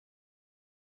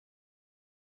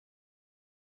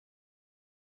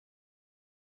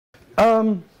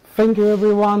Thank you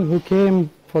everyone who came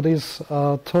for this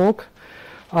talk.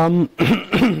 I'm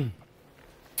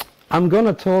going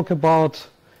to talk about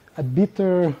a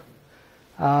bitter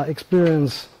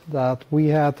experience that we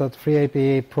had at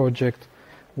FreeIPA project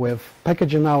with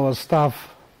packaging our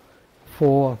stuff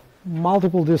for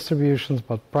multiple distributions,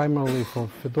 but primarily for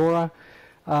Fedora.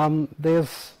 For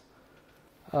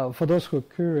those who are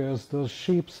curious, those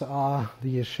ships are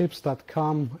the ships that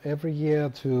come every year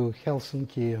to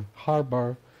Helsinki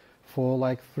harbor for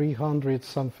like 300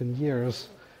 something years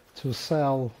to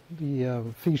sell the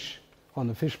fish on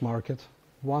the fish market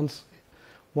once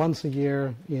a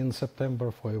year in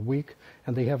September for a week,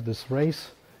 and they have this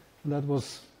race. That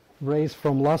was race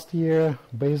from last year,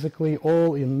 basically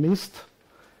all in mist.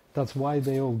 That's why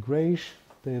they're all grayish.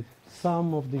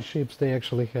 Some of the ships, they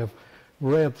actually have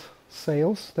red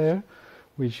sails there,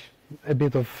 which a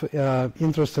bit of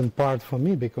interesting part for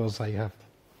me because I have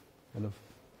kind of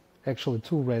actually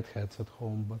two red hats at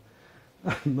home, but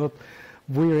I'm not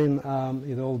wearing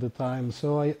it all the time.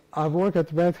 So I work at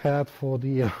Red Hat for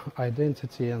the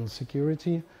identity and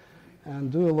security and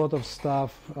do a lot of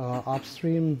stuff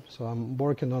upstream. So I'm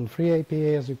working on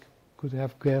FreeIPA, as you could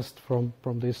have guessed from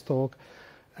this talk.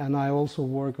 And I also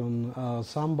work on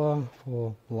Samba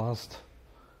for the last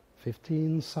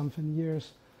 15 something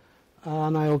years.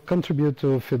 And I'll contribute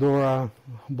to Fedora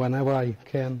whenever I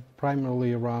can,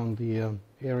 primarily around the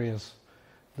areas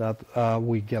that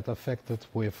we get affected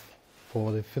with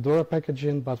for the Fedora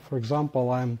packaging. But for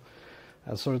example, I'm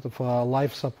a sort of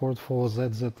live support for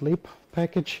ZZlib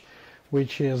package,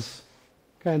 which is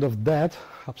kind of dead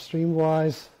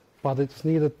upstream-wise, but it's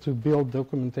needed to build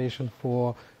documentation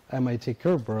for MIT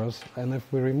Kerberos, and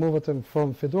if we remove it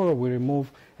from Fedora, we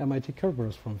remove MIT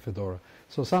Kerberos from Fedora.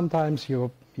 So sometimes your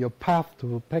path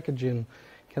to packaging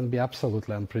can be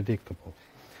absolutely unpredictable.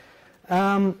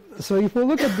 So if we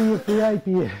look at the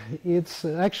FreeIPA, it's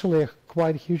actually a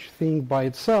quite huge thing by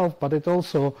itself, but it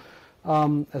also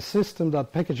a system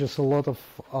that packages a lot of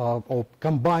or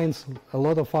combines a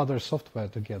lot of other software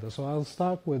together. So I'll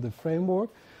start with the framework.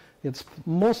 It's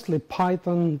mostly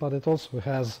Python, but it also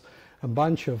has a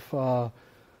bunch of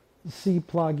C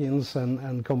plugins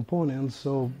and components.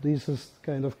 So this is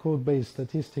kind of code-based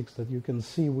statistics that you can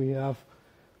see. We have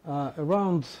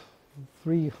around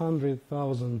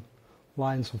 300,000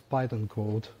 lines of Python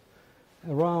code,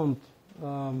 around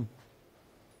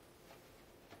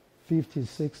 50,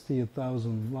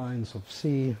 60,000 lines of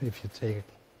C if you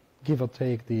give or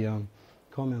take the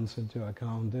comments into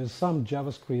account. There's some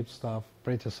JavaScript stuff,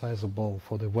 pretty sizable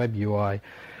for the web UI.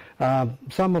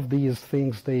 Some of these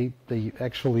things, they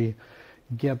actually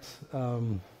get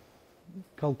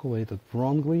calculated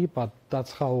wrongly, but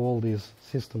that's how all these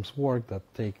systems work that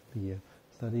take the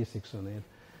statistics on it.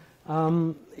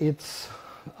 It's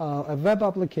a web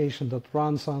application that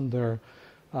runs under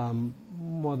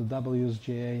mod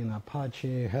WSGA and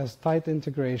Apache, has tight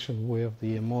integration with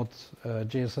the mod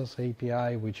JSS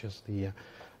API, which is the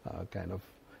kind of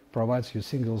provides you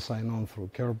single sign-on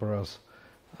through Kerberos.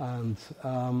 And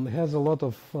has a lot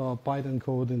of Python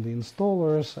code in the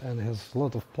installers and has a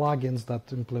lot of plugins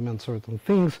that implement certain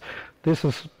things. This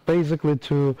is basically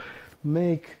to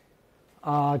make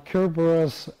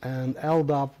Kerberos and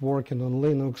LDAP working on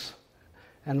Linux.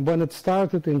 And when it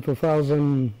started in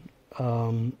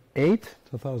 2008,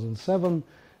 2007,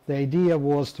 the idea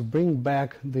was to bring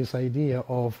back this idea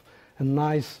of a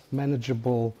nice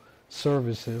manageable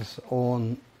services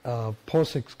on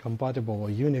POSIX compatible or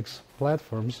Unix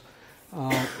platforms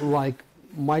like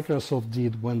Microsoft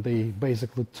did when they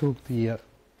basically took the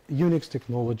Unix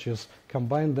technologies,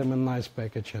 combined them in a nice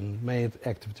package and made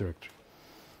Active Directory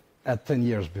at 10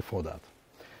 years before that.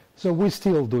 So we're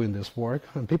still doing this work,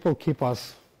 and people keep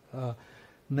us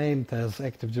named as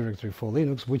Active Directory for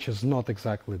Linux, which is not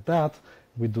exactly that.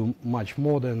 We do much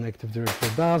more than Active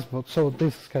Directory does, but so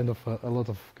this is kind of a lot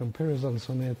of comparisons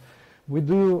on it. We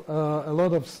do a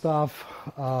lot of stuff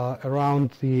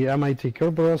around the MIT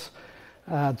Kerberos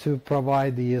to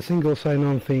provide the single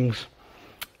sign-on things,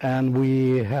 and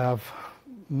we have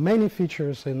many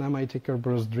features in MIT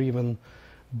Kerberos driven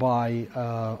by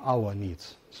our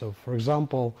needs. So, for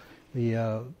example,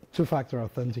 the two-factor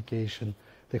authentication,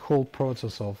 the whole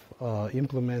process of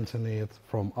implementing it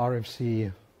from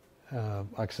RFC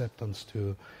acceptance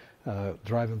to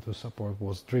driving to support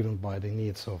was driven by the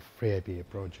needs of FreeIPA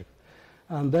project.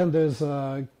 And then there's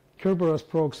a Kerberos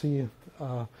proxy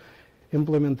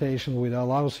implementation, which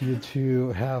allows you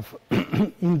to have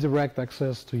indirect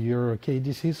access to your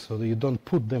KDCs so that you don't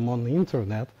put them on the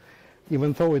internet,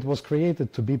 even though it was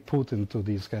created to be put into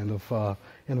this kind of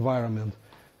environment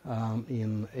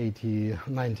in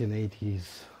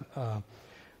 1980s.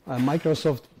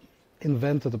 Microsoft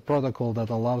invented a protocol that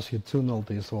allows you to tunnel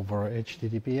this over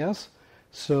HTTPS.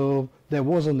 So there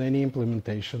wasn't any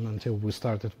implementation until we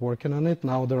started working on it.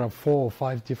 Now there are 4 or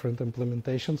 5 different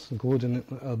implementations, including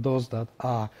those that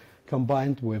are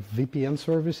combined with VPN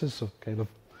services, so kind of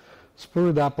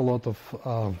spurred up a lot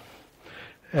of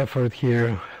effort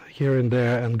here and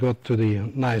there and got to the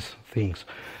nice things.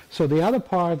 So the other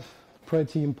part,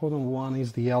 pretty important one,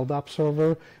 is the LDAP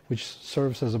server, which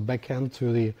serves as a backend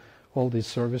to all these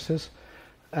services.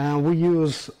 We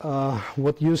use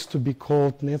what used to be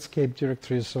called Netscape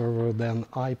Directory Server, then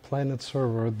iPlanet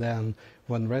Server, then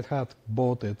when Red Hat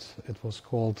bought it, it was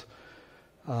called,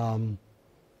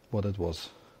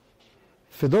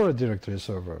 Fedora Directory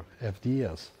Server,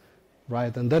 FDS,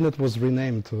 right? And then it was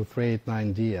renamed to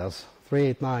 389DS.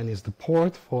 389 is the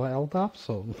port for LDAP,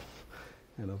 so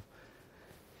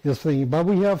this thing. But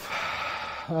we have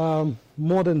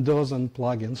more than a dozen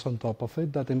plugins on top of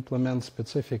it that implement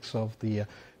specifics of the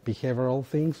behavioral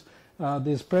things.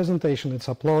 This presentation, it's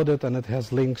uploaded and it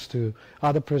has links to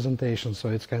other presentations, so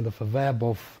it's kind of a web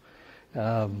of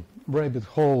rabbit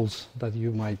holes that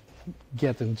you might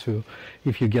get into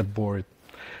if you get bored.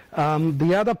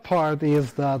 The other part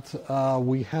is that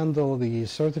we handle the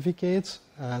certificates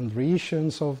and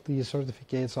reissuance of the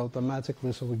certificates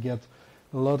automatically, so we get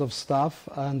a lot of stuff,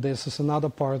 and this is another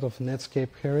part of Netscape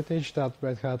heritage that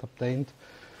Red Hat obtained.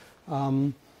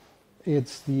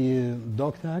 It's the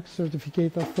Dogtag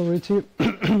Certificate Authority,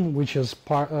 which is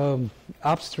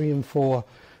upstream for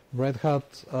Red Hat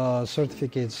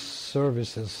Certificate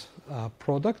Services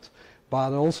product,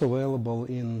 but also available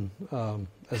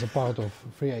as a part of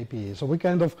FreeIPA. So we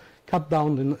kind of cut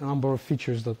down the number of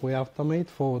features that we automate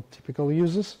for typical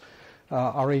users.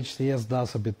 RHCS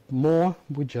does a bit more.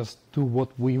 We just do what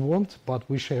we want, but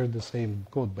we share the same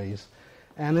code base.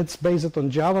 And it's based on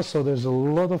Java, so there's a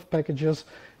lot of packages.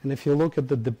 And if you look at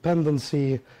the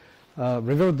dependency,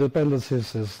 revert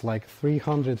dependencies is like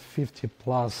 350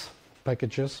 plus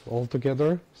packages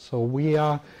altogether. So we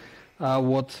are,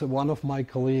 what one of my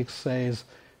colleagues says,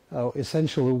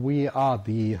 essentially we are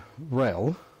the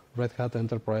RHEL, Red Hat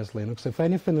Enterprise Linux. If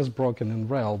anything is broken in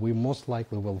RHEL, we most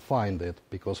likely will find it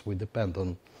because we depend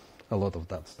on a lot of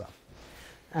that stuff.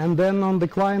 And then on the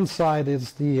client side,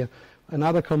 it's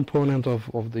another component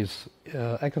of this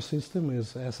ecosystem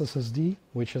is SSSD,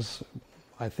 which is,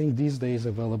 I think, these days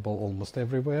available almost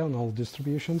everywhere on all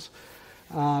distributions.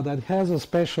 That has a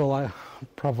special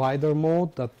provider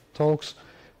mode that talks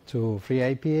to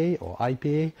FreeIPA or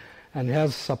IPA, and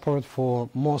has support for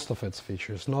most of its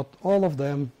features. Not all of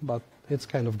them, but it's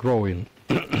kind of growing.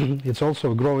 It's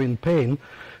also a growing pain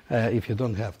if you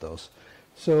don't have those.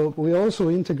 So we also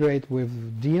integrate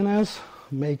with DNS,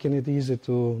 making it easy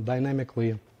to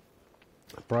dynamically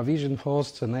provision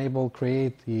hosts,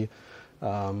 create the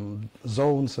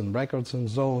zones and records and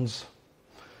zones,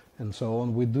 and so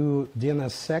on. We do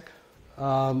DNSSEC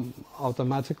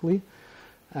automatically,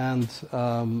 and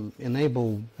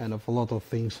enable kind of a lot of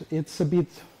things. It's a bit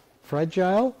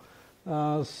fragile.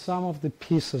 Some of the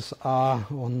pieces are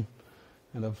on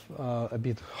kind of a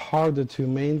bit harder to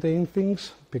maintain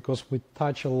things because we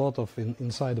touch a lot of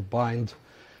inside the bind.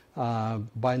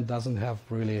 Bind doesn't have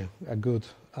really a good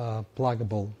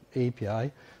pluggable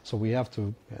API, so we have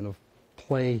to kind of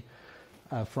play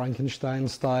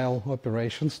Frankenstein-style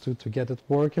operations to get it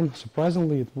working.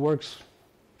 Surprisingly, it works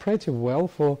pretty well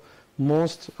for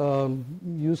most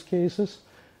use cases,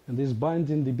 and this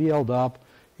binding the LDAP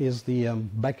is the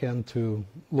backend to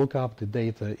look up the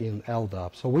data in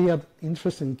LDAP. So we had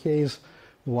interesting case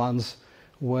once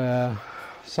where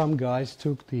some guys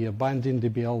took the binding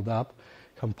DB LDAP,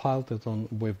 compiled it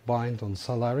with bind on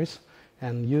Solaris,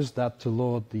 and used that to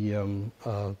load the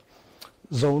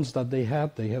zones that they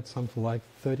had. They had something like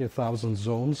 30,000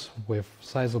 zones with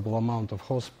sizable amount of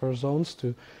hosts per zones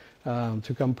to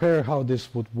compare how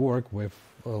this would work with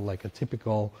like a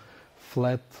typical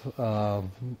flat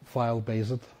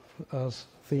file-based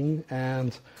thing,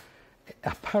 and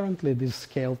apparently this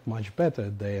scaled much better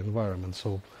in the environment.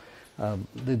 So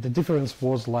the difference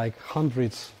was like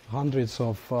hundreds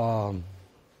of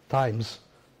times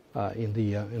in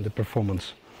the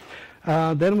performance.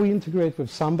 Then we integrate with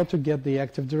Samba to get the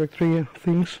Active Directory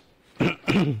things,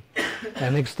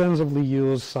 and extensively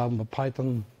use some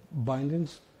Python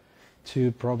bindings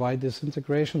to provide this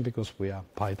integration because we have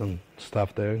Python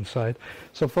stuff there inside.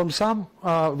 So from some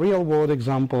real-world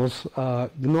examples,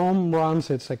 GNOME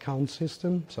runs its account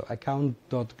system. So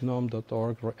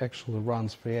account.gnome.org actually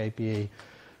runs FreeIPA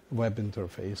web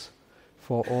interface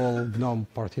for all GNOME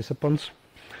participants.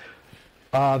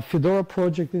 Fedora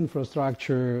project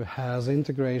infrastructure has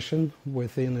integration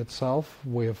within itself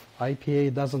with IPA.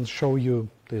 It doesn't show you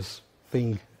this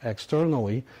thing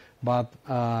externally, but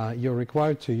you're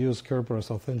required to use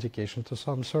Kerberos authentication to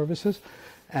some services,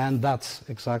 and that's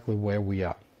exactly where we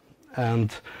are.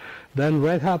 And then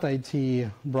Red Hat IT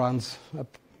runs a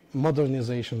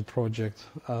modernization project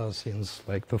since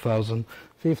like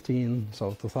 2015,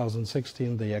 so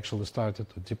 2016 they actually started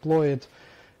to deploy it.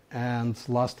 And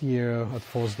last year at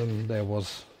FOSDEM there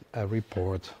was a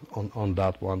report on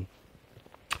that one.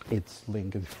 It's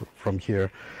linked from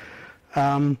here.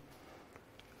 On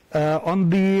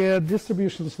the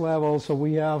distributions level, so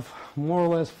we have more or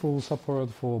less full support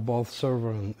for both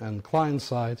server and client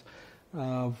side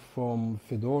from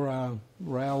Fedora,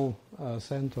 RHEL,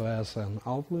 CentOS, and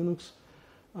Alt Linux.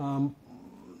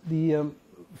 The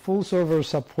full server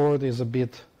support is a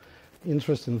bit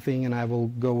interesting thing, and I will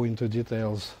go into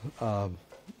details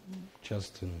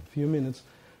just in a few minutes.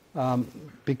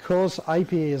 Because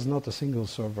IPA is not a single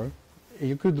server,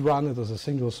 you could run it as a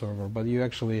single server, but you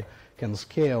actually can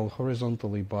scale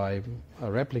horizontally by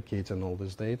replicating all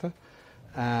this data,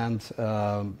 and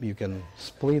you can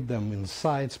split them in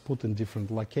sites, put in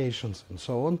different locations, and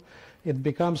so on. It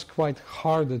becomes quite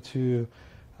harder to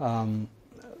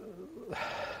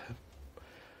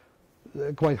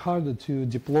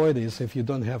deploy this if you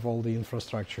don't have all the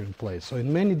infrastructure in place. So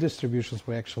in many distributions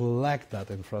we actually lack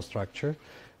that infrastructure,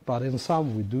 but in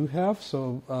some we do have.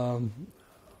 So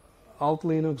Alt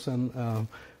Linux and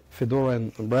Fedora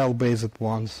and RHEL-based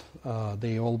ones,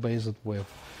 they all base it with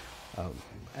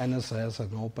NSS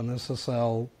and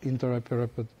OpenSSL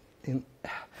interoperable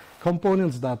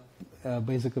components that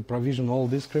basically provision all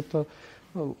these crypto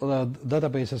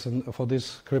databases for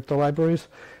these crypto libraries.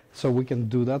 So we can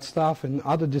do that stuff. In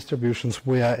other distributions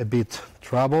we are a bit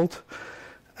troubled.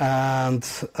 And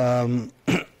on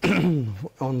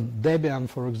Debian,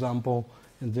 for example,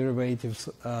 in derivatives,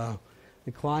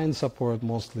 the client support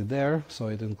mostly there, so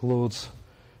it includes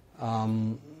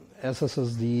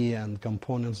SSSD and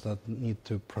components that need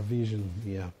to provision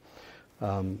the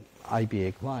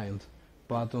IPA client.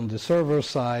 But on the server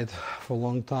side, for a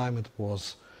long time it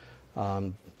was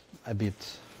a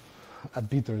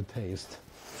bitter taste.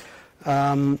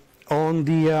 On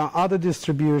the other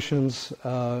distributions,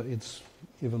 it's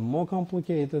even more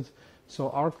complicated.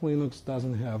 So Arch Linux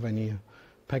doesn't have any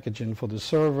packaging for the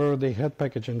server. They had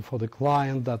packaging for the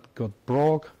client that got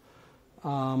broke.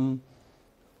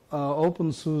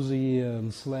 OpenSUSE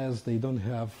and SLES, they don't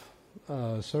have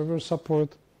server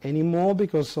support anymore,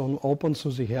 because on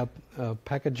OpenSUSE had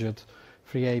packaged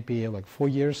FreeIPA like 4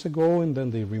 years ago, and then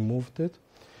they removed it,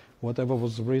 whatever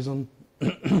was the reason.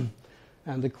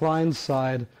 And the client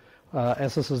side,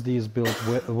 SSSD is built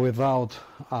without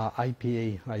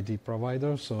IPA ID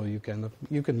provider, so you can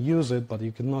use it, but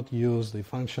you cannot use the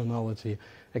functionality,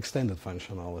 extended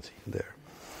functionality there.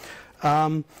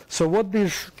 So what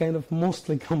this kind of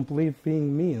mostly complete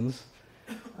thing means,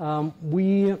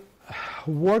 we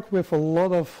work with a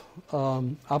lot of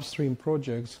upstream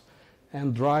projects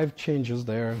and drive changes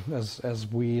there as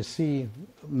we see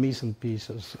missing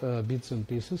pieces, bits and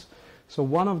pieces. So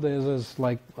one of these is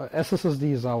like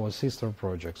SSSD is our sister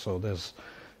project, so there's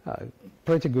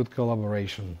pretty good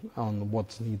collaboration on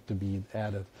what needs to be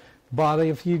added. But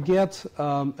if you get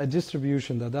a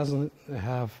distribution that doesn't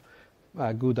have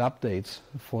good updates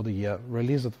for the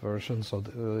released version, so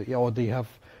or they have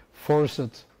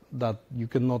forced that you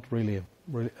cannot really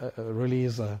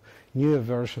release a newer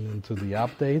version into the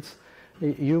updates,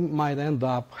 you might end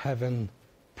up having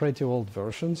pretty old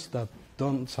versions that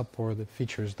don't support the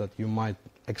features that you might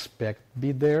expect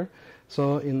be there.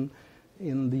 So in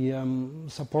the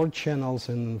support channels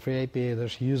in FreeIPA,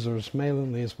 there's users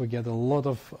mailing lists. We get a lot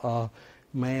of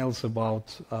mails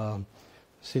about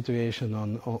situation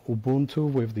on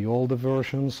Ubuntu with the older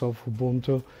versions of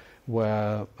Ubuntu,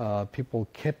 where people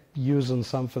kept using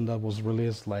something that was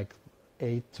released like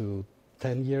 8 to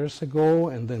 10 years ago,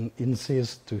 and then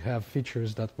insist to have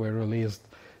features that were released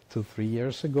 2 to 3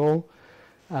 years ago.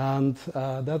 And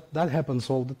that happens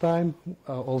all the time,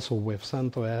 also with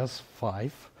CentOS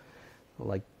 5.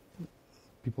 Like,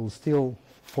 people still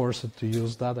force it to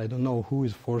use that. I don't know who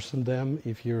is forcing them.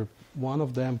 If you're one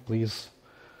of them, please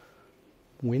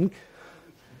wink.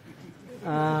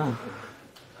 Yeah,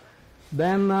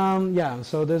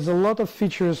 so there's a lot of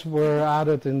features were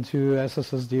added into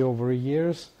SSSD over the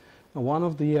years. One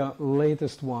of the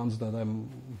latest ones that I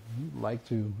like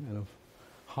to kind of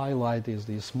highlight is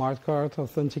the smart card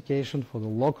authentication for the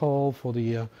local, for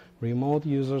the remote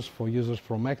users, for users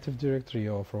from Active Directory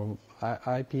or from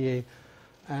IPA,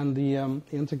 and the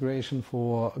integration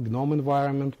for GNOME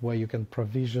environment, where you can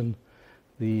provision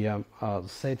the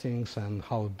settings and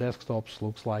how desktops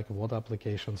looks like, what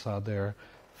applications are there,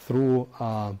 through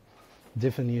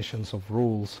definitions of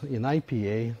rules in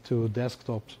IPA to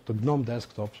desktops, to GNOME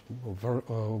desktops,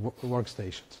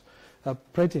 workstations. A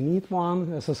pretty neat one.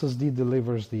 SSSD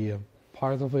delivers the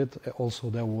part of it.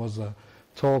 Also, there was a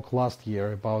talk last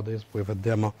year about this with a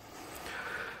demo.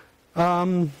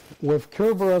 With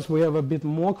Kerberos, we have a bit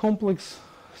more complex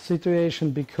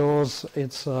situation because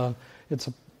it's an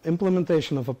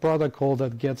implementation of a protocol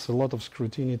that gets a lot of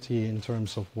scrutiny in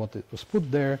terms of what it was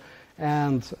put there,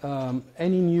 and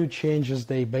any new changes,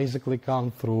 they basically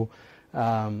come through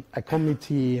a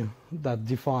committee that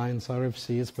defines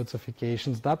RFC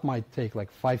specifications. That might take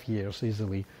like 5 years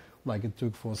easily, like it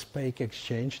took for Spake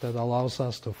Exchange, that allows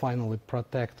us to finally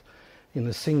protect in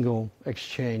a single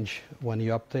exchange when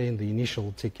you obtain the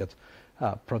initial ticket,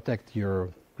 protect your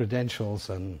credentials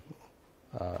and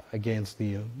against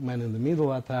the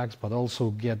man-in-the-middle attacks, but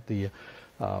also get the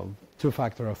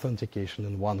two-factor authentication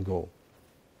in one go.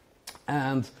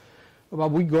 And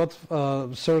we got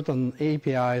certain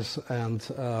APIs and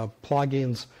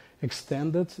plugins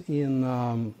extended in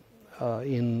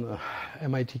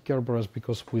MIT Kerberos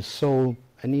because we saw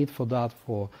a need for that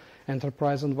for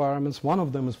enterprise environments. One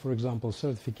of them is, for example,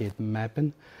 certificate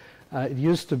mapping. It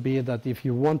used to be that if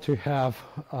you want to have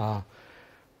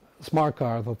smart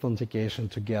card authentication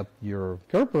to get your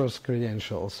Kerberos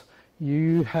credentials,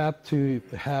 you had to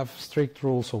have strict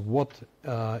rules of what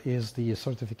is the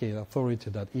certificate authority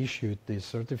that issued this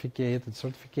certificate. The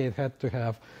certificate had to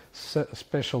have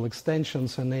special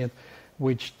extensions in it,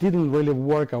 which didn't really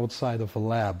work outside of a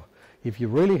lab. If you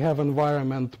really have an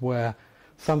environment where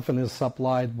something is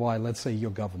supplied by, let's say,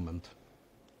 your government,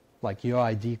 like your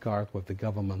ID card with the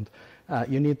government,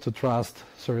 you need to trust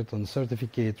certain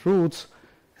certificate routes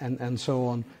and so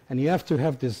on, and you have to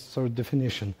have this sort of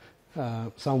definition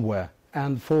somewhere.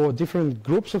 And for different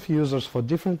groups of users, for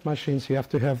different machines, you have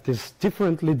to have these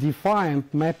differently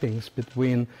defined mappings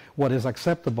between what is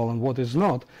acceptable and what is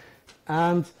not.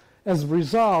 And as a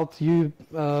result, you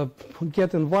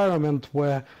get an environment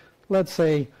where, let's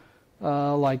say,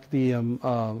 like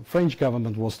the French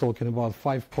government was talking about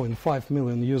 5.5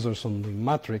 million users on the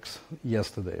matrix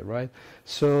yesterday, right?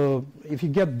 So if you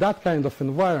get that kind of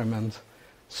environment,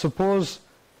 suppose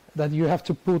that you have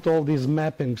to put all these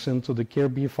mappings into the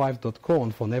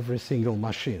kerb5.conf on every single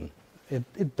machine.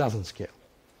 It doesn't scale.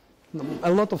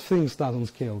 A lot of things doesn't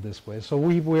scale this way. So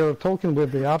we were talking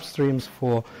with the upstreams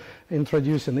for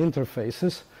introducing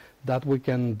interfaces that we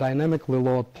can dynamically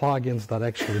load plugins that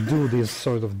actually do this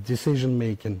sort of decision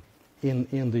making in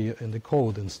the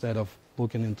code instead of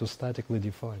looking into statically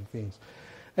defined things.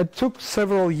 It took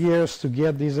several years to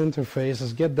get these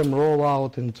interfaces, get them roll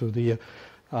out into the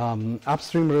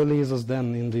upstream releases,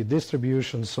 then in the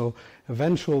distribution. So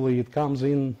eventually it comes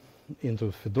into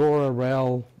Fedora,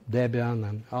 RHEL, Debian,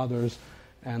 and others,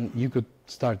 and you could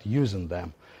start using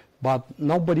them. But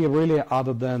nobody really,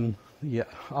 other than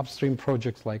upstream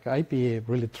projects like IPA,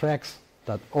 really tracks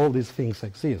that all these things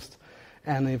exist.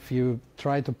 And if you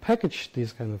try to package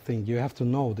this kind of thing, you have to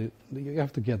know that you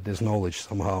have to get this knowledge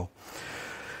somehow.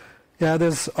 Yeah,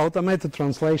 there's automated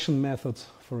translation methods,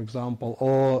 for example,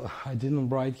 or I didn't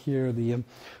write here the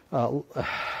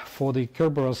for the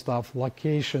Kerberos stuff,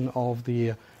 location of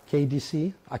the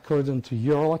KDC according to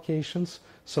your locations,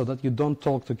 so that you don't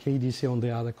talk to KDC on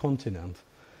the other continent,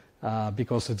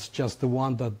 because it's just the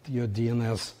one that your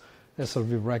DNS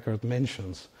SRV record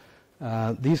mentions.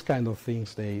 These kind of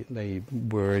things, they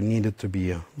were needed to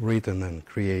be written and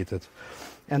created.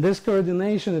 And this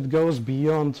coordination, it goes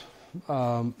beyond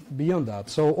that.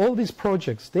 So all these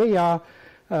projects, they are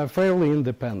fairly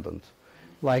independent.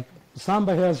 Like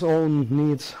Samba has own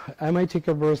needs, MIT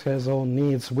Kerberos has own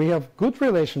needs. We have good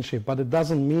relationship, but it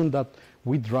doesn't mean that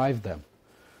we drive them.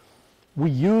 We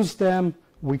use them,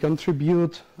 we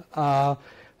contribute,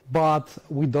 but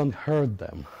we don't hurt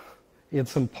them.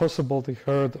 It's impossible to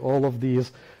hurt all of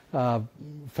these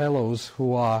fellows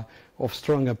who are of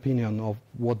strong opinion of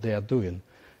what they are doing.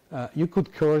 You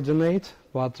could coordinate,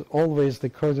 but always the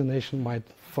coordination might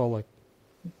fall,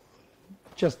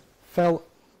 just fell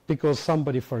because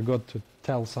somebody forgot to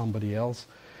tell somebody else.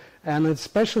 And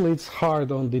especially it's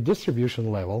hard on the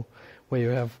distribution level, where you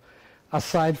have,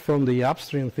 aside from the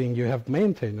upstream thing, you have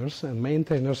maintainers, and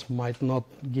maintainers might not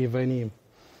give any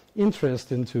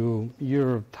interest into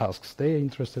your tasks. They're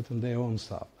interested in their own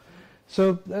stuff.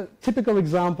 So a typical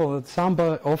example that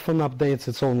Samba often updates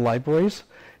its own libraries,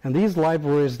 and these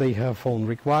libraries, they have own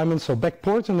requirements. So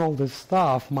backporting all this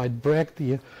stuff might break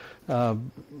the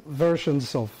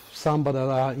versions of Samba that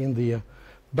are in the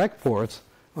backports,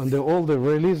 on all the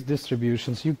release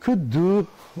distributions, you could do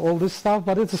all this stuff,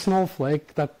 but it's a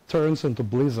snowflake that turns into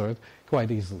Blizzard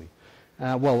quite easily.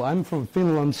 Well, I'm from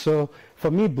Finland, so for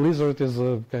me Blizzard is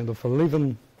a kind of a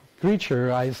living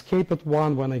creature. I escaped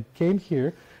one when I came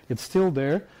here. It's still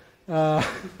there. Yeah,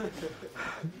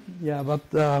 but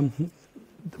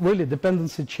really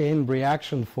dependency chain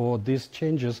reaction for these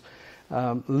changes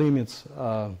limits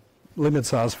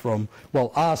us from,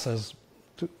 well, us as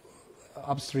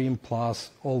upstream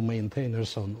plus all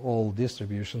maintainers on all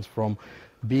distributions from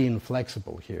being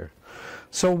flexible here.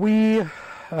 So we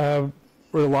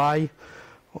rely,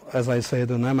 as I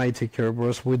said, on MIT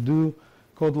Kerberos. We do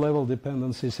code level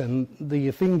dependencies, and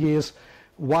the thing is,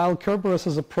 while Kerberos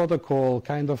is a protocol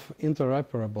kind of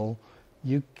interoperable,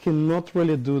 you cannot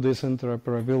really do this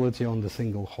interoperability on the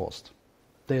single host.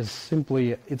 There's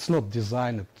simply, it's not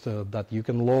designed that you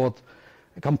can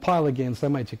compile against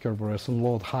MIT Kerberos and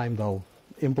load Heimdall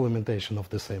implementation of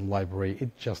the same library.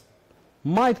 It just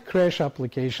might crash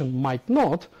application, might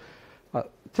not,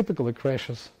 typically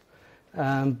crashes.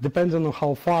 And depending on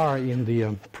how far in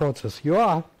the process you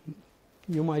are,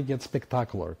 you might get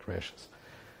spectacular crashes.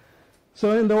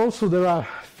 So, and also there are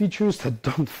features that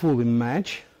don't fully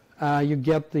match. You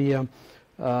get the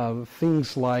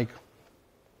things like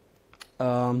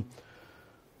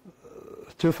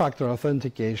two-factor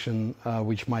authentication,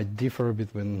 which might differ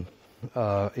between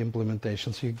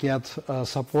implementations. You get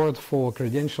support for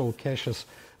credential caches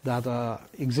that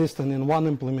exist in one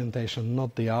implementation,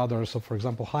 not the other. So, for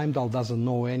example, Heimdall doesn't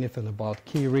know anything about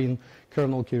keyring,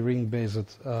 kernel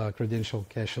keyring-based credential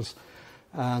caches.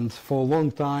 And for a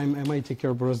long time, MIT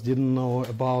Kerberos didn't know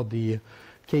about the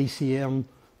KCM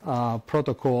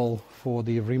protocol for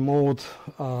the remote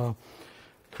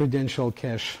credential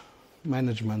cache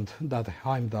management that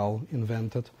Heimdall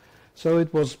invented. So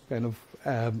it was kind of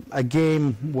a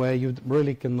game where you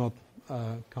really cannot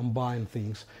combine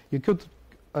things. You could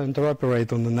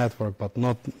interoperate on the network, but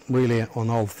not really on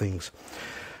all things.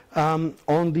 On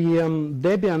the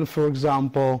Debian, for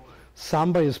example,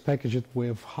 Samba is packaged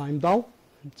with Heimdall.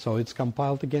 So it's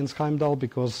compiled against Heimdall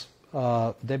because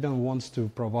Debian wants to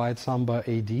provide Samba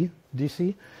AD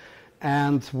DC.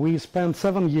 And we spent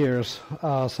 7 years,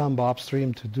 Samba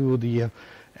upstream, to do the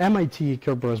MIT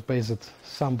Kerberos-based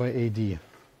Samba AD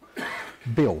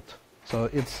build. So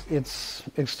it's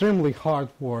extremely hard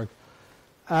work.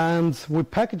 And we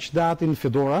packaged that in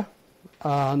Fedora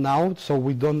now, so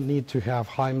we don't need to have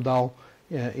Heimdall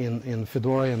in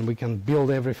Fedora, and we can build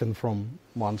everything from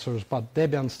one source. But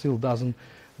Debian still doesn't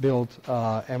build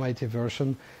MIT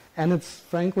version. And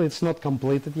frankly, it's not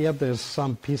completed yet. There's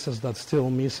some pieces that's still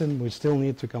missing. We still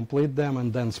need to complete them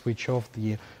and then switch off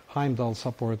the Heimdall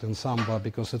support in Samba,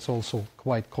 because it's also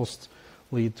quite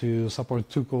costly to support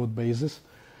 2 code bases.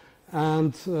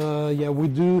 And yeah, we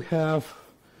do have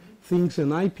things in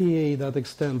IPA that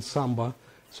extend Samba.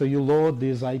 So you load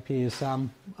this IPA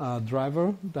SAM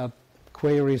driver that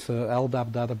queries a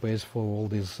LDAP database for all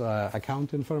this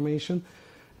account information.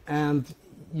 And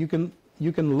you can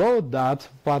load that,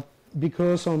 but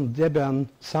because on Debian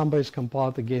Samba is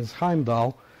compiled against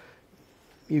Heimdall,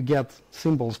 you get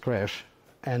symbols crash,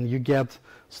 and you get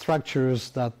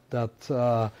structures that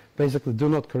basically do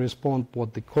not correspond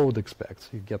what the code expects.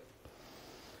 You get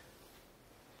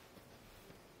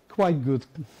quite good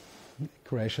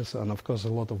crashes, and of course a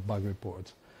lot of bug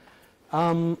reports.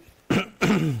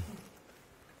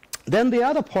 Then the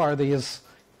other part is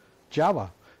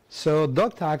Java. So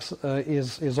Dogtag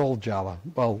is all Java.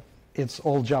 Well, it's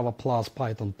all Java plus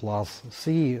Python plus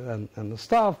C and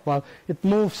stuff, but it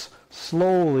moves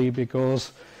slowly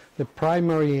because the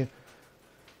primary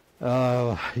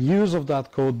use of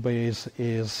that code base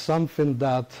is something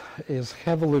that is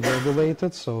heavily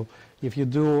regulated. So if you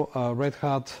do Red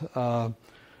Hat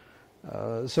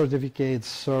certificate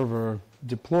server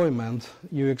deployment,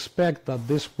 you expect that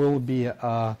this will be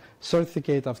a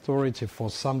certificate authority for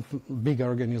some big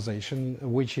organization,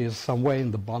 which is somewhere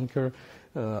in the bunker,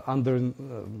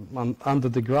 under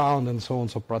the ground and so on,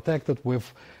 so protected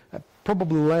with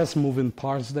probably less moving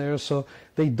parts there, so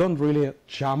they don't really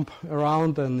jump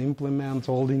around and implement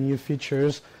all the new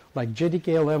features. Like JDK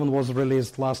 11 was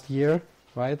released last year,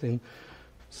 right, in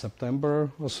September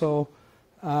or so,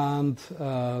 and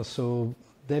so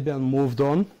Debian moved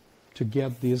on to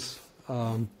get this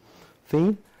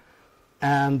thing,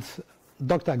 and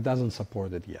Dogtag doesn't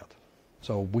support it yet.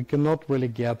 So we cannot really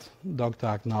get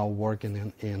Dogtag now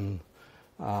working in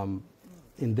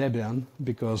Debian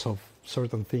because of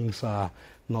certain things are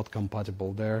not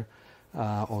compatible there,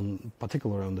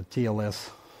 particularly on the TLS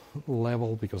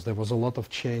level, because there was a lot of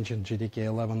change in JDK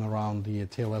 11 around the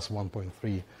TLS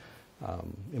 1.3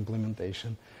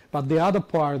 implementation. But the other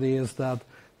part is that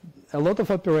a lot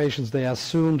of operations, they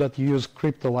assume that you use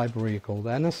crypto library called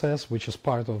NSS, which is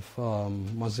part of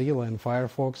Mozilla and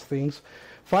Firefox things.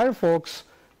 Firefox,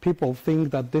 people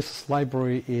think that this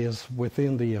library is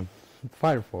within the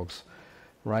Firefox,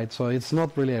 right? So it's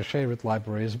not really a shared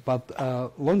library. But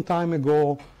a long time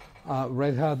ago,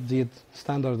 Red Hat did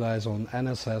standardize on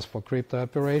NSS for crypto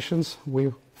operations.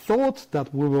 We thought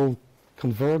that we will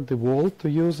convert the world to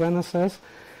use NSS.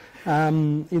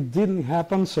 It didn't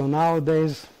happen, so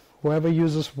nowadays whoever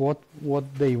uses what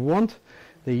they want,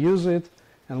 they use it,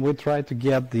 and we try to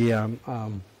get the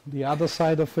other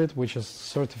side of it, which is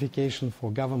certification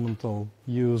for governmental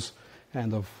use,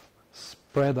 kind of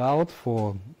spread out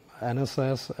for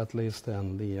NSS at least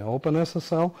and the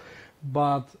OpenSSL.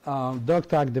 But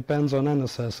Dogtag depends on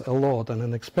NSS a lot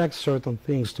and expects certain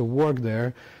things to work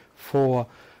there for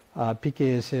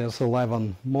PKCS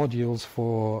 11 modules,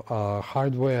 for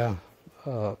hardware,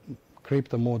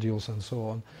 crypto modules, and so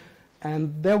on.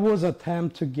 And there was an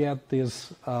attempt to get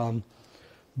this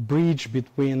bridge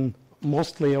between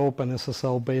mostly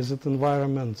OpenSSL-based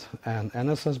environment and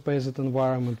NSS-based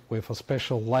environment with a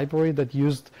special library that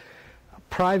used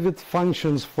private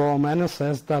functions from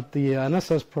NSS that the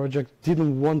NSS project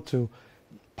didn't want to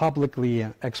publicly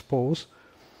expose.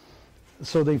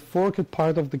 So they forked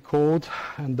part of the code,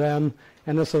 and then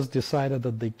NSS decided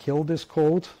that they killed this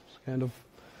code. It's kind of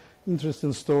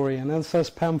interesting story. And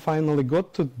NSS PAM finally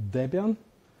got to Debian,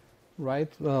 right,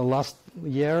 last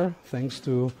year, thanks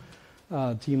to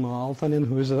Timo Altanin,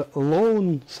 who is a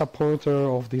lone supporter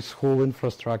of this whole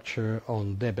infrastructure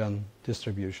on Debian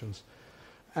distributions,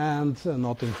 and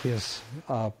not in his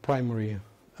primary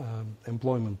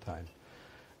employment time.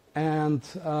 And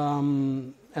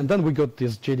then we got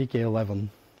this JDK 11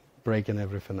 break and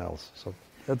everything else. So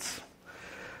that's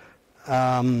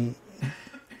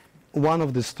one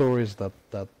of the stories that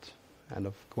kind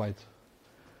of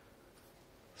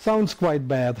sounds quite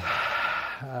bad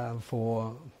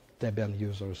for Debian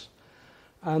users.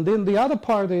 And then the other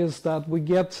part is that we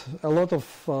get a lot of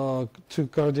to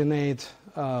coordinate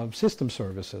system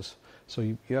services. So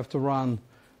you have to run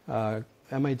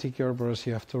MIT Kerberos,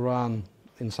 you have to run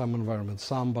in some environments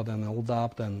Samba and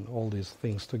LDAP and all these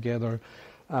things together.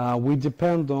 We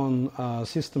depend on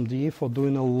systemd for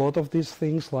doing a lot of these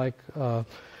things, like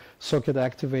socket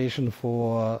activation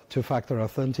for two-factor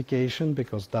authentication,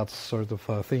 because that's sort of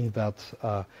a thing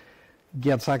that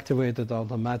gets activated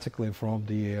automatically from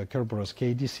the Kerberos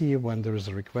KDC when there is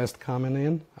a request coming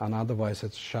in, and otherwise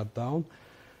it's shut down.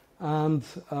 And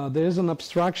there is an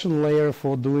abstraction layer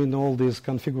for doing all these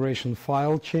configuration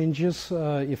file changes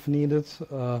if needed.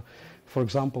 For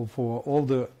example, for all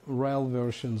the RHEL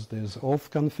versions, there's auth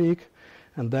config,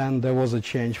 and then there was a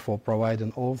change for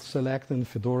providing auth select in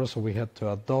Fedora, so we had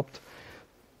to adopt.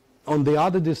 On the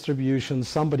other distributions,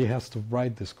 somebody has to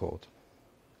write this code.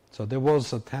 So there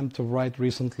was an attempt to write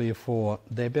recently for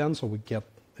Debian, so we get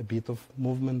a bit of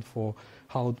movement for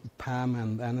how PAM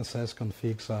and NSS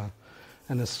configs are,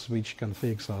 NS switch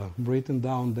configs are written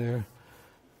down there.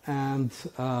 And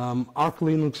Arch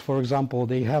Linux, for example,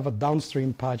 they have a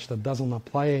downstream patch that doesn't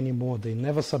apply anymore. They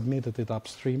never submitted it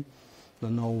upstream.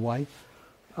 Don't know why.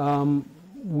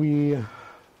 We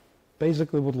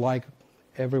basically would like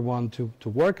everyone to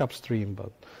work upstream,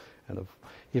 but kind of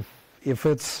if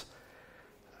it's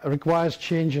requires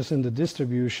changes in the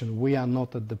distribution, we are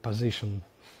not at the position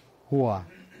who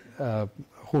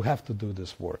have to do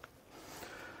this work.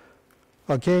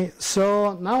 Okay,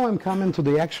 so now I'm coming to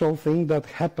the actual thing that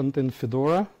happened in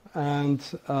Fedora, and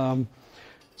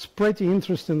it's a pretty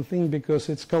interesting thing because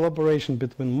it's collaboration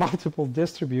between multiple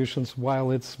distributions.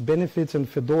 While it's benefiting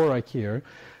Fedora here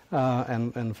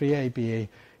and FreeIPA,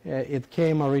 it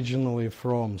came originally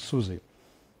from SUSE.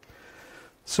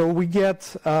 So we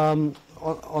get on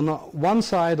one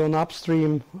side, on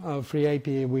upstream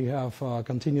FreeIPA, we have a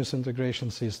continuous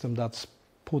integration system that's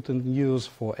put in use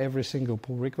for every single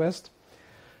pull request.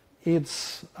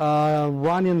 It's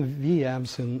running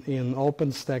VMs in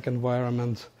OpenStack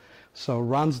environment, so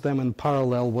runs them in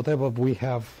parallel, whatever we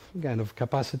have kind of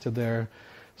capacity there,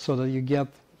 so that you get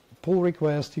pull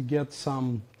request, you get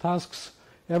some tasks.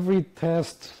 Every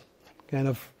test kind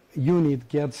of unit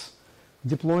gets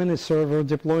deploying a server,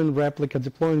 deploying replica,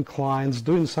 deploying clients,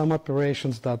 doing some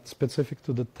operations that's specific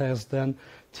to the test, then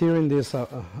tearing this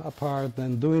apart,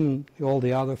 then doing all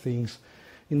the other things.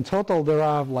 In total, there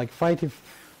are like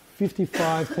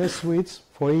 55 test suites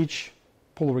for each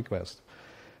pull request.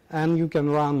 And you can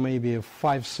run maybe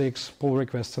 5-6 pull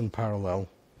requests in parallel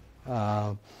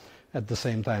at the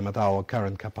same time at our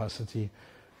current capacity.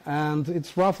 And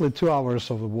it's roughly 2 hours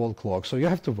of the wall clock, so you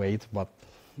have to wait, but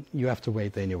you have to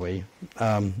wait anyway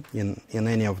in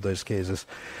any of those cases.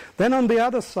 Then on the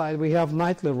other side, we have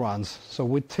nightly runs. So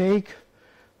we take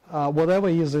whatever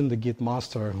is in the Git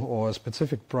master or a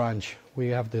specific branch. We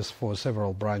have this for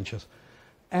several branches.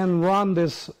 And run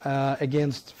this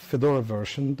against Fedora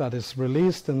version that is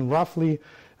released, and roughly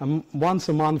once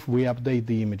a month we update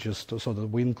the images so that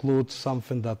we include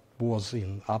something that was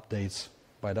in updates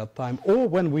by that time, or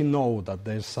when we know that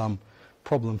there's some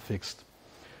problem fixed.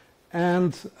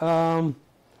 And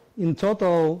in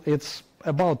total, it's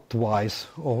about twice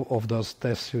of those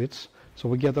test suites. So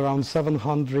we get around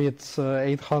 700,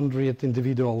 800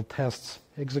 individual tests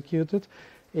executed.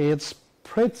 It's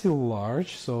pretty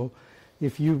large, so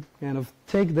if you kind of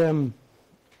take them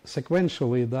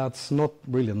sequentially, that's not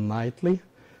really nightly.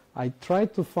 I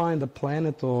tried to find a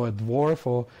planet or a dwarf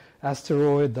or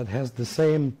asteroid that has the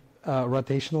same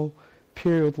rotational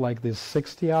period like this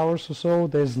 60 hours or so.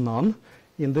 There's none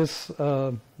in this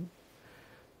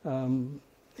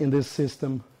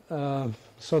system.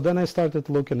 So then I started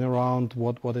looking around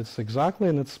what it's exactly,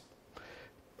 and it's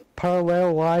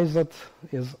parallelized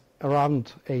is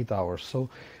around 8 hours. So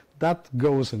that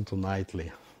goes into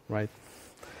nightly, right?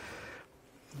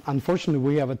 Unfortunately,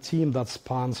 we have a team that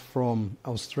spans from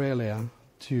Australia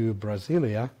to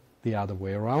Brasilia, the other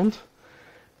way around.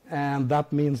 And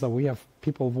that means that we have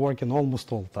people working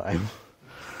almost all the time.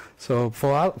 So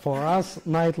for us,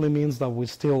 nightly means that we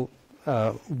still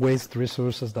waste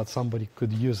resources that somebody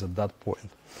could use at that point.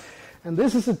 And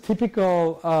this is a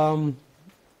typical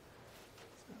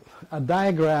a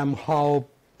diagram how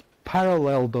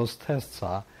parallel those tests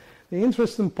are. The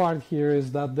interesting part here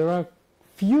is that there are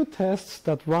few tests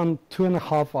that run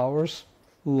 2.5 hours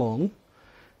long,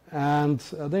 and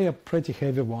they are pretty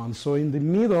heavy ones. So in the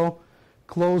middle,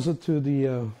 closer to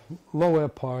the lower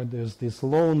part, there's this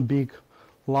lone big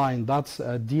line. That's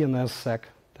a DNSSEC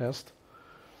test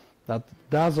that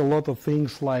does a lot of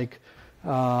things like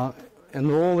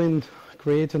enrolling,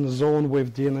 creating a zone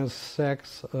with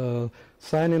DNSSEC,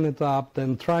 signing it up,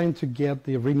 then trying to get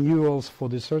the renewals for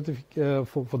the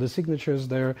for the signatures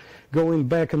there, going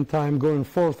back in time, going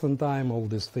forth in time, all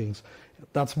these things.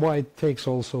 That's why it takes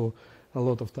also a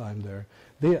lot of time there.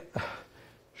 The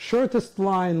shortest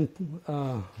line,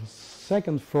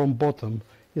 second from bottom,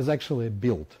 is actually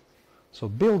build. So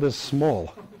build is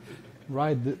small,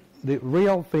 right? The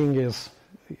real thing is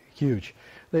huge.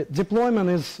 The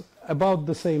deployment is about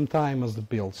the same time as the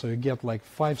build, so you get like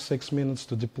 5-6 minutes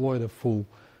to deploy the full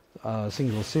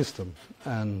single system,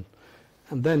 and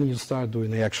then you start doing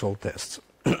the actual tests.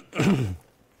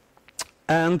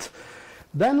 And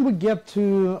then we get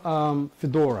to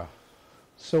Fedora.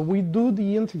 So we do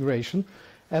the integration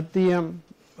at the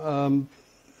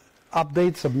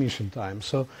update submission time.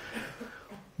 So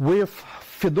with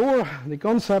Fedora, the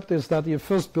concept is that you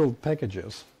first build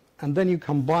packages, and then you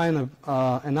combine an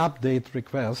update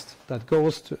request that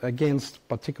goes against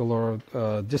particular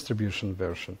distribution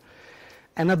version.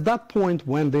 And at that point,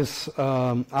 when this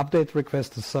update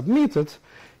request is submitted,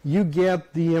 you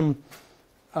get the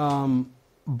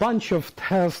bunch of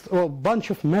tests, or bunch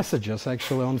of messages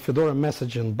actually on Fedora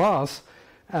messaging bus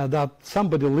that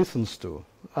somebody listens to.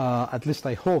 At least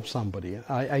I hope somebody.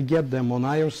 I get them on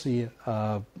IRC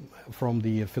from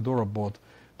the Fedora bot.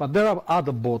 But there are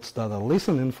other bots that are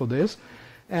listening for this.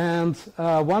 And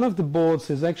one of the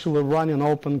bots is actually running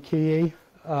OpenKA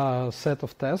set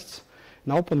of tests.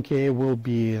 And OpenKA will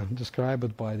be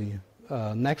described by the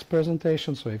next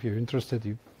presentation. So if you're interested,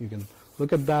 you can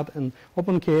look at that. And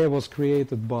OpenKA was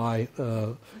created by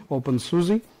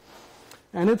OpenSUSE.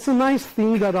 And it's a nice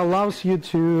thing that allows you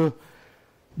to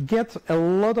get a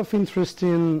lot of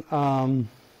interesting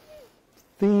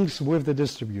things with the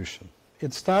distribution.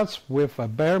 It starts with a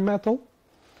bare metal,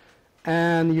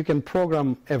 and you can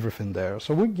program everything there.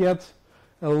 So we get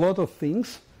a lot of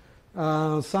things.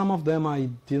 Some of them I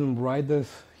didn't write this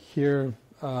here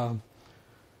kind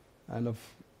of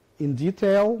in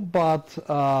detail, but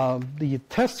the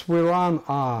tests we run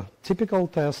are typical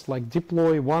tests like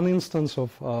deploy one instance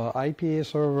of IPA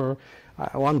server,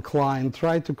 one client,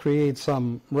 try to create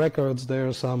some records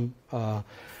there, some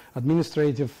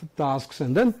administrative tasks,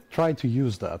 and then try to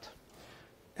use that.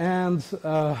 And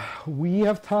we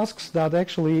have tasks that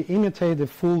actually imitate the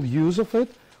full use of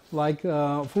it, like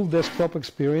full desktop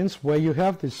experience, where you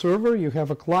have the server, you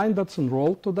have a client that's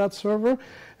enrolled to that server,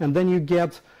 and then you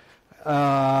get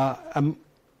a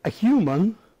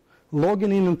human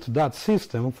logging into that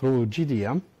system through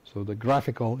GDM, so the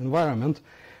graphical environment,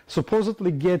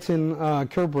 supposedly getting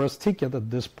Kerberos ticket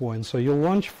at this point. So you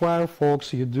launch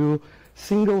Firefox, you do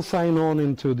single sign-on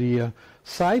into the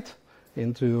site,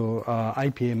 into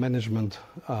IPA management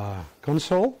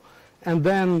console, and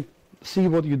then see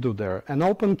what you do there. And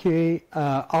OpenQA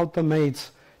automates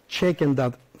checking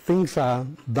that things are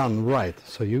done right.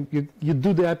 So you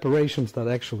do the operations that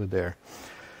are actually there.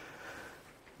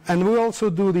 And we also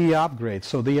do the upgrades.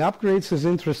 So the upgrades is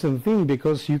an interesting thing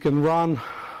because you can run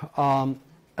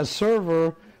a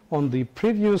server on the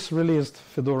previous released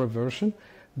Fedora version,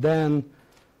 then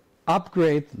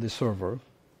upgrade the server,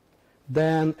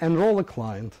 then enroll a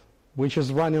client, which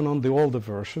is running on the older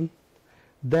version,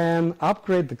 then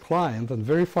upgrade the client and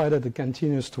verify that it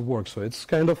continues to work. So it's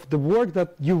kind of the work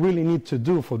that you really need to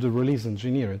do for the release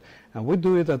engineering. And we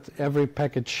do it at every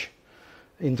package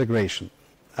integration.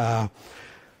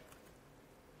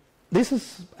 This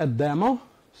is a demo.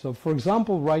 So for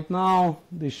example, right now,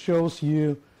 this shows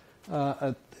you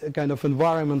a kind of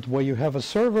environment where you have a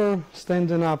server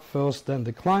standing up first, then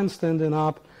the client standing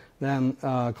up, then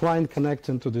client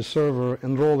connecting to the server,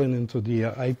 enrolling into the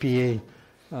IPA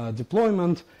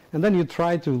deployment, and then you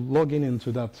try to log in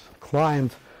into that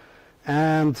client.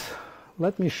 And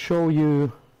let me show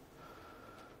you.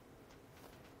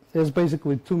 There's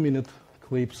basically 2-minute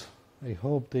clips. I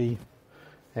hope they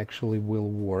actually will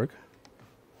work.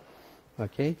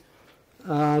 Okay.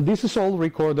 This is all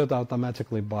recorded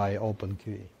automatically by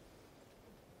OpenQA.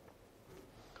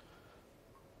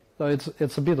 So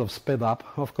it's a bit of speed up,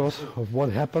 of course, of what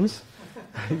happens.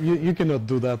 You cannot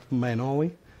do that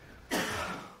manually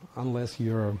unless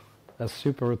you're a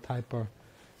super typer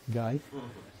guy.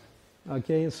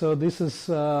 Okay, so this is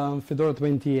Fedora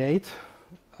 28.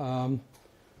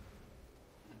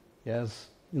 Yes,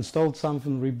 installed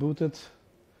something, rebooted.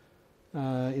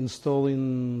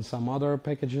 Installing some other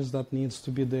packages that needs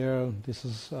to be there. This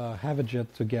is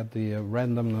Havajet to get the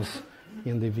randomness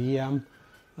in the VM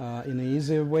in an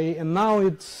easier way. And now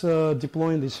it's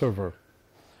deploying the server.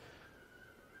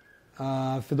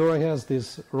 Fedora has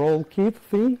this role kit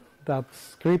thing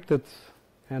that's scripted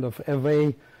kind of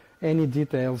away any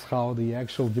details how the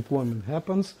actual deployment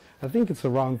happens. I think it's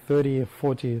around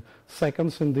 30-40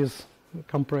 seconds in this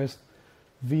compressed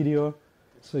video.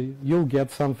 So you'll get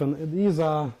something. These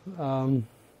are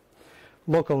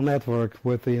local network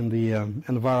within the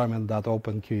environment that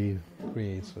OpenQA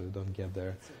creates, so you don't get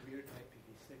there. It's a weird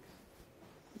IPv6.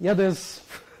 Yeah, there's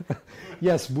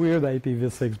yes, weird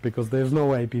IPv6 because there's no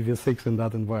IPv6 in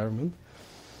that environment.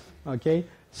 Okay,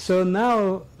 so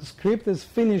now script is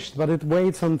finished, but it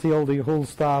waits until the whole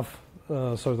stuff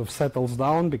sort of settles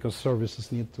down because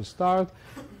services need to start,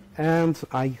 and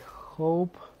I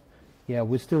hope. Yeah,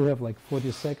 we still have like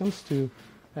 40 seconds to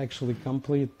actually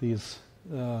complete this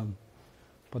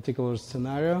particular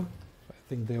scenario. I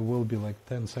think there will be like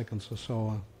 10 seconds or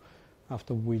so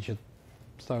after which it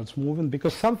starts moving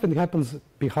because something happens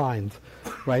behind,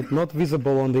 right? Not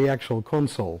visible on the actual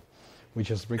console,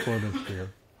 which is recorded here.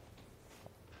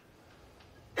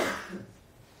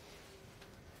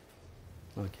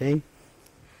 Okay,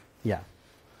 yeah.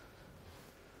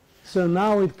 So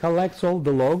now it collects all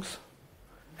the logs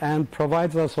and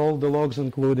provides us all the logs,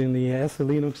 including the SE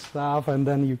Linux stuff, and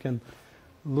then you can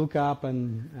look up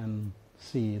and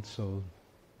see it. So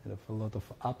you have a lot of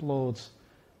uploads,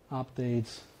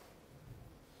 updates,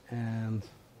 and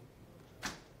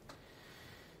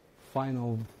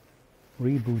final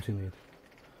rebooting it.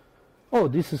 Oh,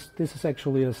 this is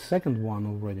actually a second one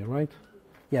already, right?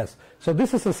 Yes. So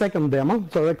this is a second demo.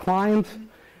 So the client,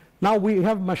 now we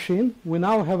have machine. We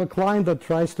now have a client that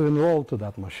tries to enroll to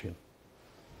that machine.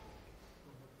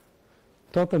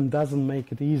 Totem doesn't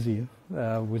make it easy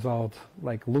without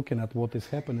like looking at what is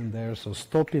happening there. So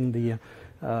stopping the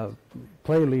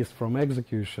playlist from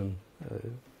execution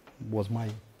was my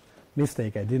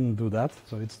mistake. I didn't do that.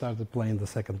 So it started playing the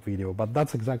second video. But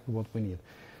that's exactly what we need.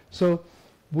 So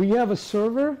we have a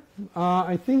server.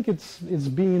 I think it's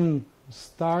being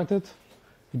started.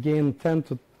 Again, 10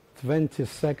 to 20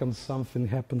 seconds something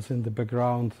happens in the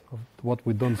background of what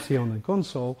we don't see on the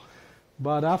console.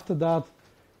 But after that,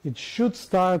 it should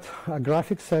start a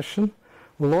graphic session,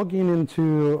 log in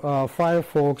into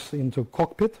Firefox into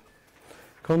Cockpit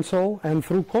console, and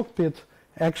through Cockpit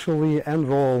actually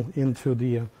enroll into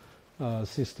the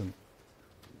system.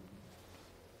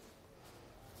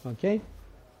 Okay.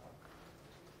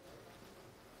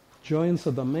 Joins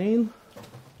a domain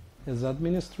as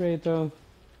administrator,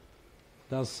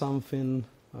 does something.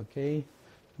 Okay.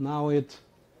 Now it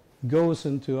goes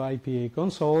into IPA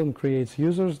console and creates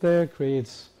users there,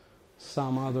 creates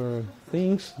some other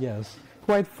things, yes,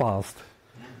 quite fast.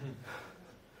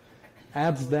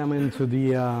 Adds them into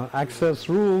the access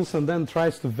rules and then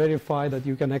tries to verify that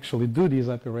you can actually do these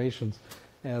operations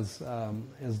as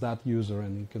that user,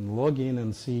 and you can log in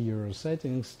and see your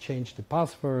settings, change the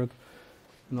password,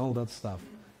 and all that stuff.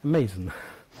 Amazing.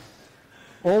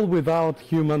 all without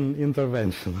human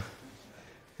intervention.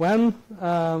 When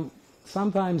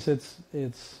sometimes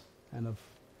it's kind of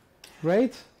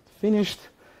great, finished,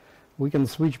 we can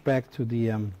switch back to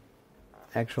the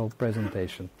actual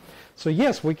presentation. So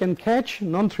yes, we can catch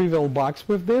non-trivial bugs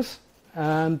with this.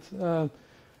 And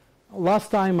last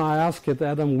time I asked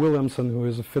Adam Williamson, who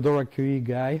is a Fedora QE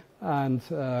guy and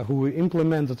who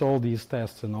implemented all these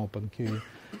tests in OpenQE,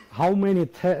 how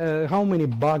many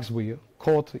bugs we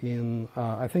caught in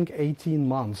I think 18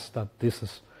 months that this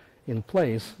is in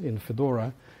place in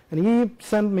Fedora, and he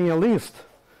sent me a list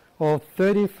of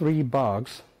 33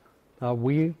 bugs that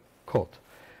we caught.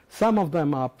 Some of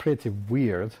them are pretty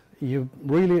weird. You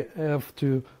really have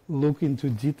to look into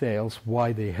details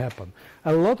why they happen.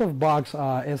 A lot of bugs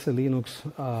are SE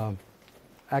Linux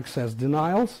access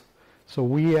denials, so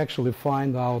we actually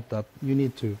find out that you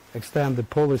need to extend the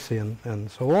policy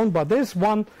and so on. But there's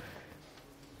one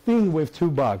thing with 2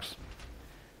 bugs.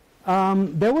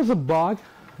 There was a bug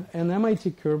in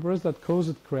MIT Kerberos that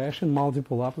caused crash in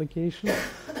multiple applications.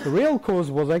 The real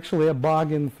cause was actually a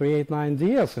bug in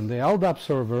 389DS in the LDAP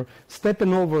server,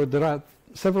 stepping over. There are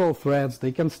several threads.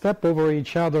 They can step over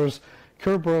each other's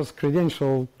Kerberos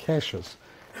credential caches,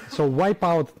 so wipe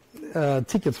out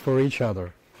tickets for each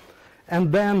other.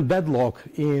 And then deadlock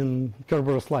in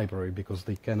Kerberos library because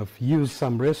they kind of use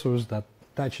some resource that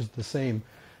touches the same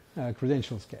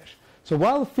credentials cache. So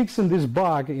while fixing this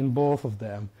bug in both of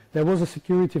them, there was a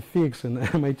security fix in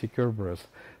MIT Kerberos.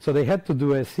 So they had to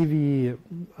do a CVE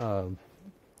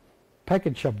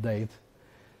package update,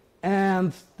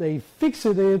 and they fixed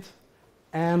it,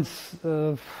 and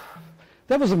there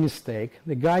was a mistake.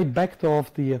 The guy backed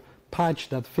off the patch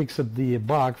that fixed the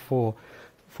bug for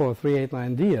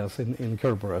 389DS in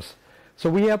Kerberos. So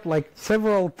we had like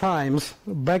several times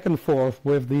back and forth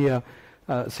with the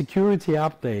security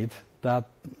update that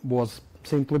was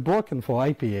simply broken for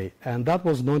IPA, and that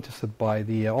was noticed by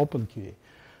the OpenQE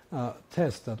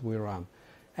test that we ran.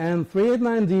 And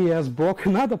 389DS broke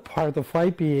another part of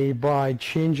IPA by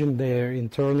changing their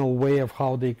internal way of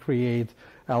how they create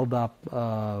LDAP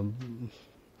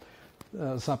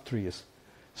subtrees.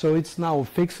 So it's now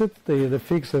fixed. The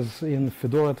fix is in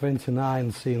Fedora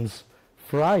 29 since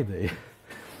Friday.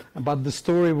 But the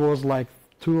story was like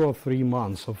 2 or 3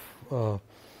 months of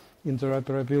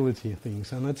interoperability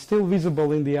things. And it's still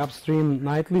visible in the upstream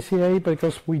nightly CA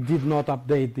because we did not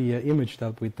update the image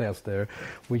that we test there,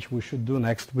 which we should do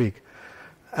next week.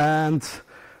 And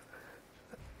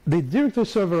the directory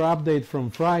server update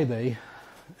from Friday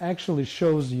actually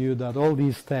shows you that all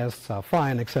these tests are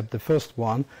fine except the first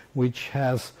one, which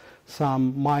has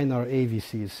some minor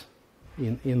AVCs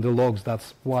in the logs.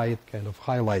 That's why it kind of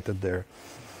highlighted there.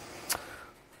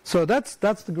 So that's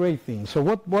the great thing. So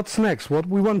what's next? What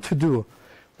we want to do?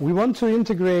 We want to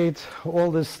integrate all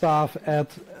this stuff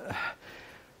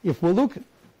if we look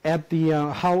at the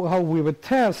how we would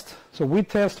test. So we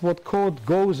test what code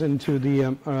goes into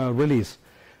the release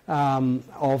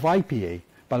of IPA.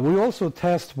 But we also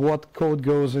test what code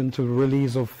goes into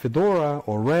release of Fedora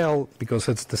or RHEL, because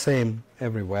it's the same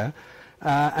everywhere.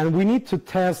 And we need to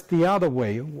test the other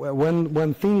way.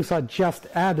 When things are just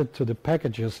added to the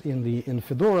packages in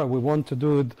Fedora, we want to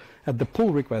do it at the pull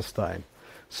request time.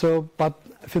 So, but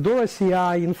Fedora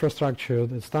CI infrastructure,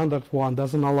 the standard one,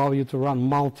 doesn't allow you to run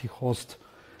multi-host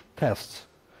tests.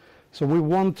 So we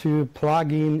want to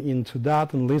plug into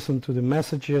that and listen to the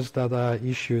messages that are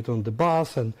issued on the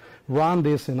bus and run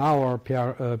this in our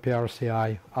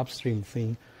PRCI upstream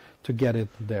thing to get it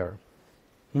there.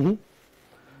 Mm-hmm.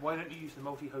 Why don't you use the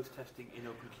multi-host testing in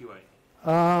OpenQA?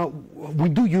 We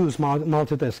do use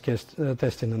multi-test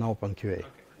testing in OpenQA. Okay.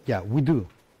 Yeah, we do.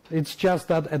 It's just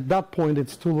that at that point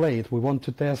it's too late. We want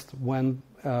to test when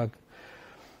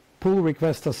pull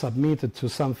requests are submitted to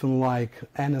something like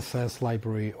NSS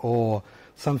library or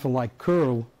something like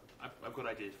curl. I've got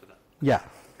ideas for that. Yeah,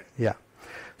 okay. Yeah.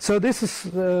 So this is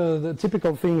the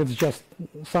typical thing. It's just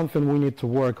something we need to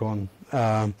work on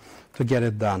to get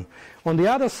it done. On the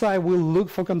other side, we'll look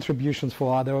for contributions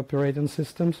for other operating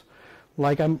systems.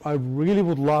 Like I really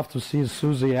would love to see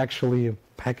SUSE actually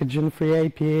packaging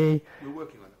FreeIPA. We're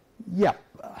working on it. Yeah,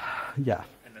 yeah.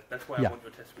 And that's why I want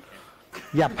your test weekend.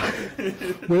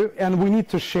 Yep. And we need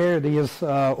to share these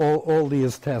all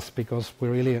these tests because we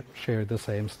really share the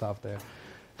same stuff there.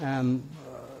 And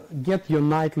get your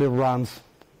nightly runs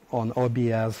on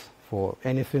OBS for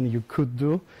anything you could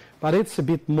do. But it's a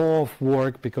bit more of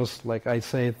work because, like I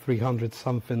say, 300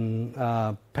 something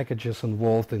packages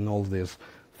involved in all this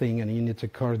thing, and you need to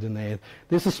coordinate.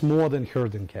 This is more than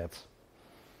herding cats.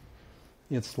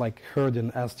 It's like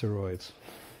herding asteroids.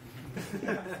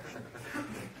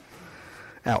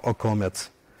 Or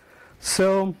comets.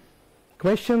 So,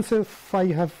 questions if I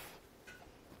have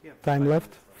time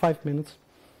left? 5 minutes.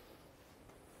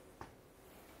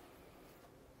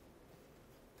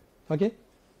 Okay?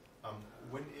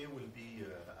 When A will be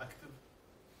active,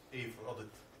 A for audit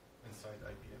inside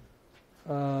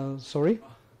IPM? Sorry?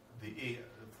 The A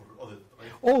for audit,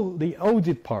 right? Oh, the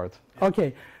audit part. Yeah.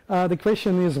 Okay. The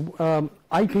question is,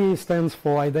 IPA stands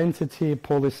for Identity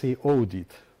Policy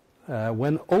Audit.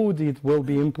 When audit will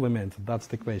be implemented, that's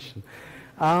the question.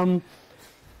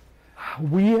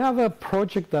 We have a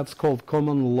project that's called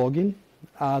Common Logging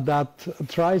that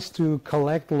tries to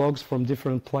collect logs from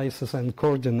different places and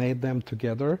coordinate them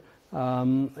together.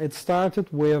 It started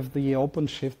with the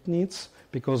OpenShift needs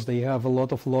because they have a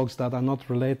lot of logs that are not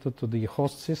related to the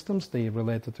host systems. They are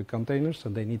related to containers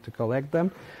and they need to collect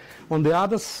them. On the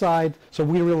other side, so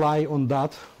we rely on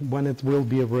that when it will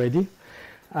be ready.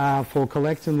 For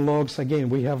collecting logs, again,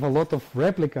 we have a lot of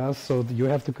replicas, so you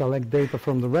have to collect data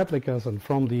from the replicas and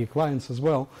from the clients as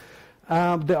well.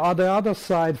 The other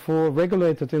side, for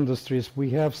regulated industries, we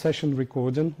have session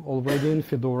recording already in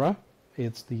Fedora.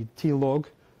 It's the T-log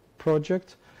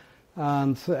project,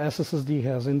 and SSSD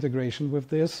has integration with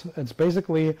this. It's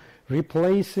basically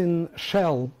replacing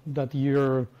shell that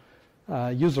your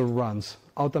user runs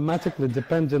automatically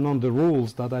depending on the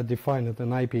rules that are defined in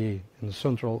IPA in a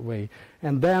central way.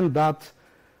 And then that,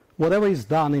 whatever is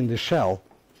done in the shell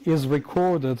is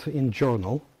recorded in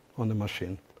journal on the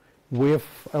machine with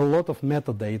a lot of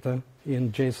metadata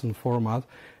in JSON format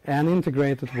and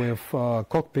integrated with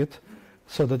Cockpit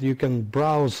so that you can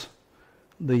browse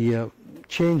the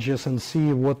changes and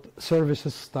see what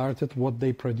services started, what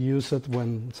they produced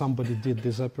when somebody did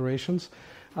these operations.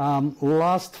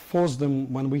 Last FOSDEM,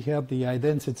 when we had the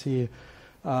identity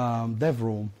dev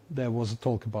room, there was a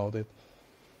talk about it.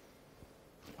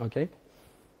 Okay.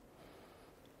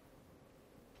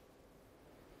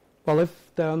 Well, if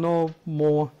there are no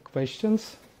more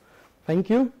questions, thank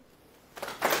you.